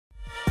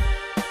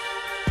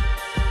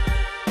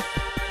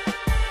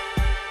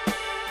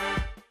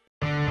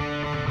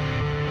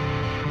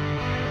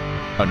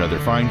Another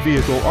fine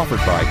vehicle offered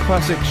by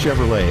Classic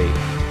Chevrolet.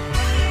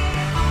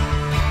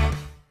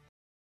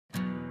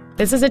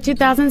 This is a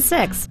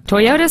 2006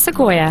 Toyota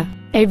Sequoia,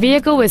 a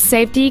vehicle with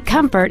safety,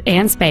 comfort,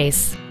 and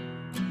space.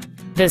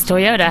 This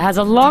Toyota has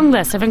a long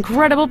list of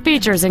incredible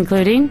features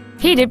including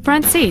heated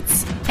front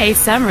seats, a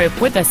sunroof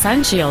with a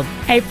sun shield,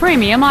 a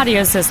premium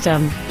audio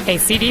system, a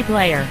CD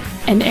player,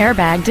 an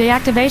airbag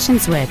deactivation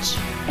switch,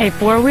 a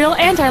four-wheel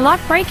anti-lock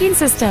braking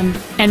system,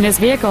 and this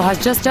vehicle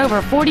has just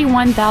over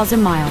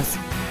 41,000 miles.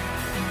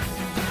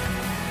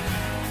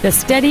 The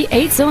steady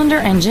 8-cylinder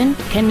engine,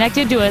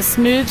 connected to a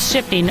smooth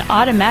shifting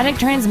automatic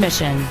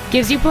transmission,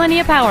 gives you plenty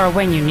of power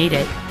when you need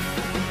it.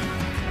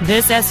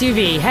 This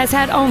SUV has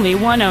had only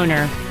one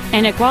owner,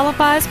 and it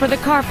qualifies for the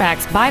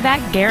Carfax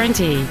buyback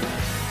guarantee.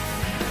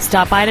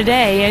 Stop by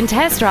today and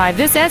test drive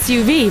this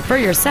SUV for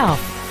yourself.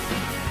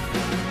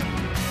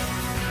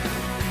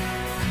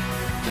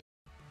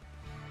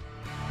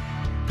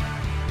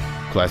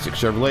 Classic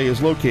Chevrolet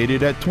is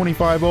located at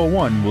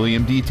 2501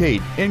 William D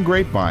Tate in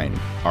Grapevine.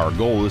 Our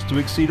goal is to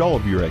exceed all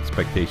of your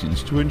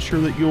expectations to ensure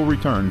that you'll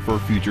return for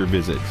future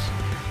visits.